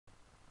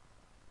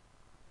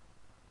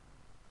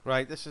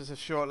Right, this is a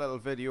short little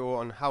video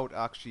on how to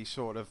actually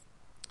sort of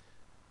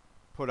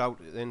put out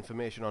the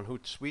information on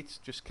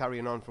Hootsuite, just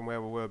carrying on from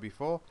where we were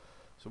before.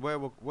 So where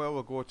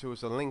we'll go to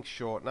is a link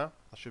shortener.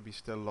 I should be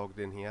still logged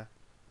in here.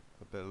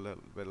 A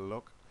little bit of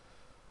luck.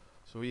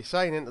 So you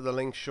sign into the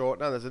link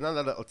shortener. There's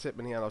another little tip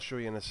in here I'll show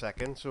you in a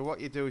second. So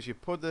what you do is you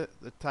put the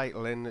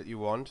title in that you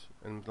want,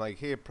 and like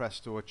here,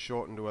 presto, it's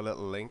shortened to a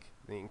little link.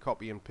 Then you can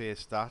copy and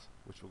paste that,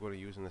 which we're going to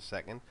use in a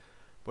second.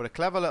 But a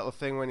clever little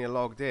thing when you're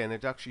logged in,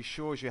 it actually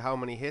shows you how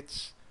many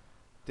hits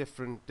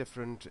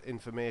different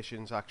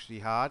information's actually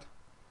had.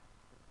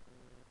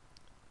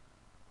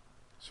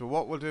 So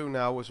what we'll do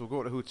now is we'll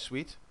go to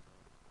Hootsuite.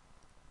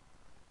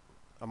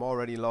 I'm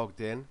already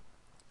logged in,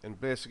 and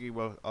basically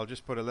I'll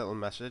just put a little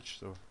message.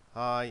 So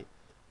hi,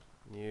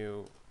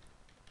 new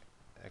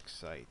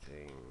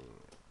exciting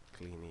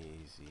clean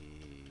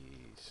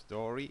easy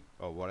story,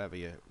 or whatever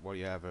you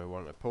ever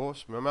want to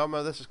post.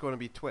 Remember, this is going to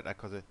be Twitter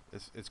because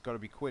it's got to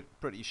be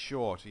pretty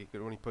short. You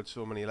can only put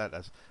so many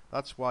letters.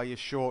 That's why you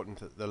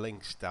shortened the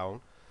links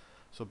down.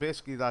 So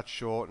basically that's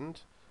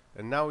shortened,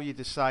 and now you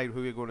decide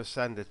who you're going to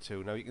send it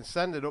to. Now you can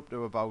send it up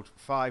to about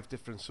 5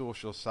 different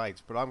social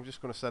sites, but I'm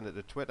just going to send it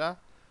to Twitter.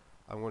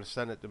 I'm going to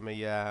send it to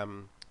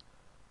my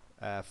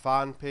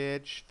fan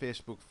page,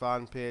 Facebook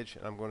fan page,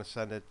 and I'm going to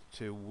send it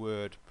to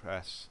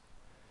WordPress.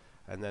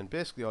 And then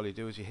basically all you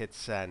do is you hit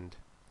send.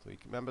 So you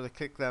can remember to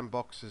click them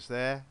boxes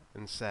there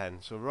and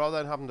send. So rather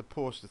than having to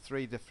post the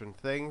 3 different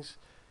things,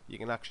 you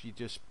can actually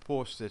just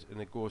post it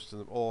and it goes to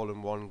them all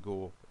in one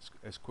go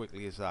as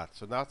quickly as that.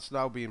 So that's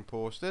now being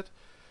posted.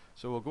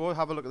 So we'll go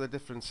have a look at the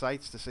different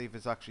sites to see if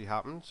it's actually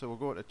happened. So we'll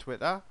go to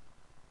Twitter,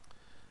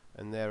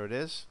 and there it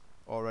is,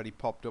 already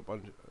popped up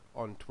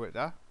on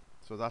Twitter.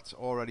 So that's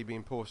already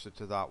been posted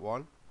to that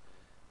one.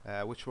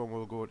 Which one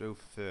we'll go to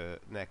for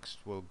next?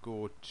 We'll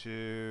go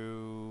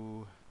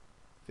to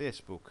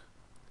Facebook.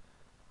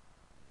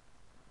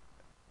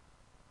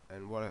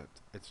 And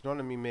it's not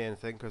a me main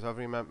thing, because I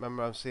remember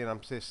I'm saying I'm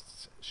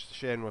just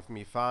sharing with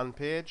me fan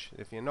page.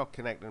 If you're not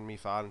connected to me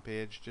fan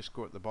page, just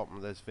go at the bottom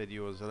of this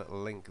video. There's a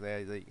little link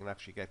there that you can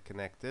actually get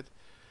connected.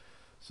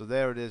 So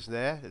there it is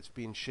there. It's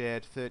been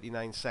shared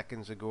 39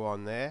 seconds ago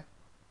on there.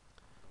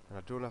 And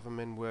I don't have them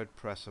in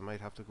WordPress. I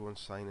might have to go and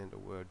sign into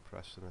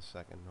WordPress in a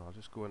second. No, I'll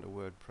just go into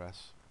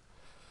WordPress.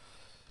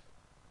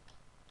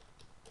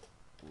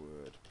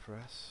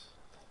 WordPress.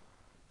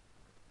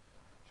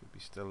 Should be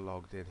still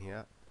logged in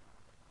here.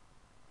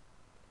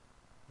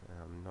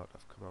 I'm not.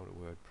 I've come out of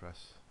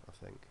WordPress,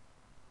 I think.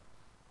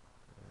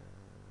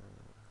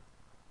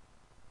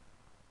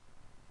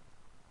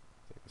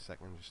 Take a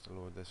second just to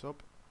load this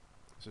up.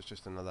 This is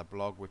just another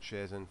blog which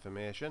shares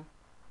information.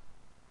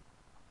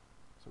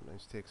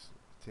 Sometimes takes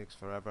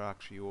forever to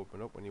actually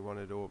open up when you want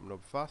it to open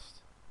up fast.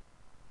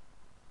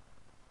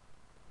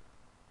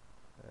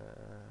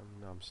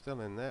 No, I'm still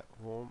in there.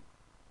 Home.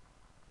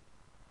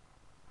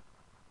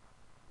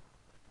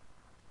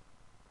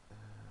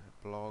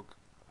 Blog.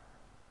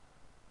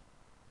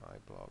 My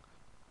blog.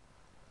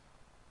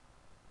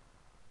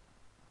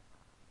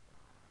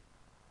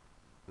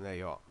 And there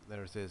you are.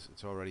 There it is.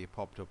 It's already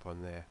popped up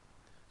on there.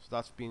 So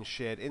that's been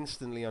shared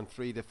instantly on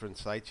 3 different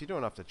sites. You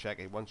don't have to check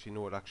it once you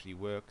know it actually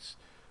works.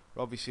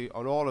 Obviously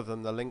on all of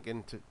them they're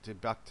linking to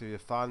back to your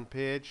fan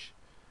page,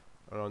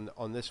 and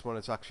on this one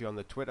it's actually on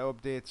the Twitter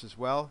updates as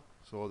well,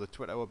 so the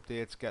Twitter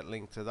updates get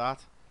linked to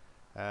that.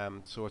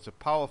 So it's a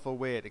powerful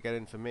way to get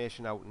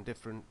information out in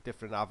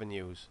different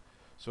avenues.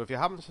 So if you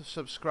haven't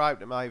subscribed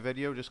to my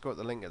video, just go to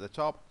the link at the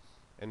top,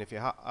 and if you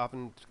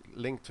haven't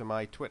linked to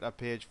my Twitter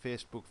page,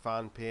 Facebook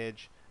fan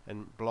page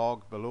and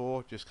blog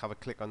below, just have a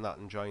click on that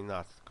and join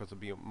that, because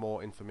there'll be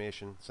more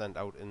information sent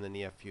out in the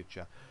near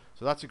future.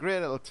 So that's a great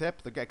little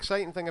tip. The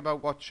exciting thing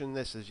about watching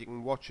this is you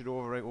can watch it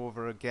over and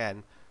over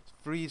again.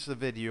 Freeze the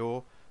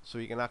video so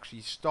you can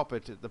actually stop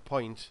it at the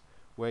point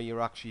where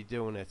you're actually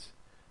doing it.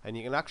 And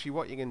you can actually,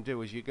 what you can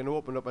do is you can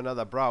open up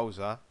another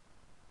browser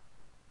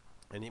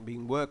and you've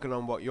been working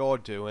on what you're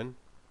doing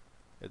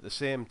at the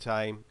same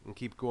time and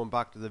keep going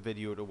back to the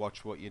video to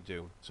watch what you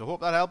do. So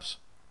hope that helps.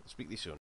 I'll speak to you soon.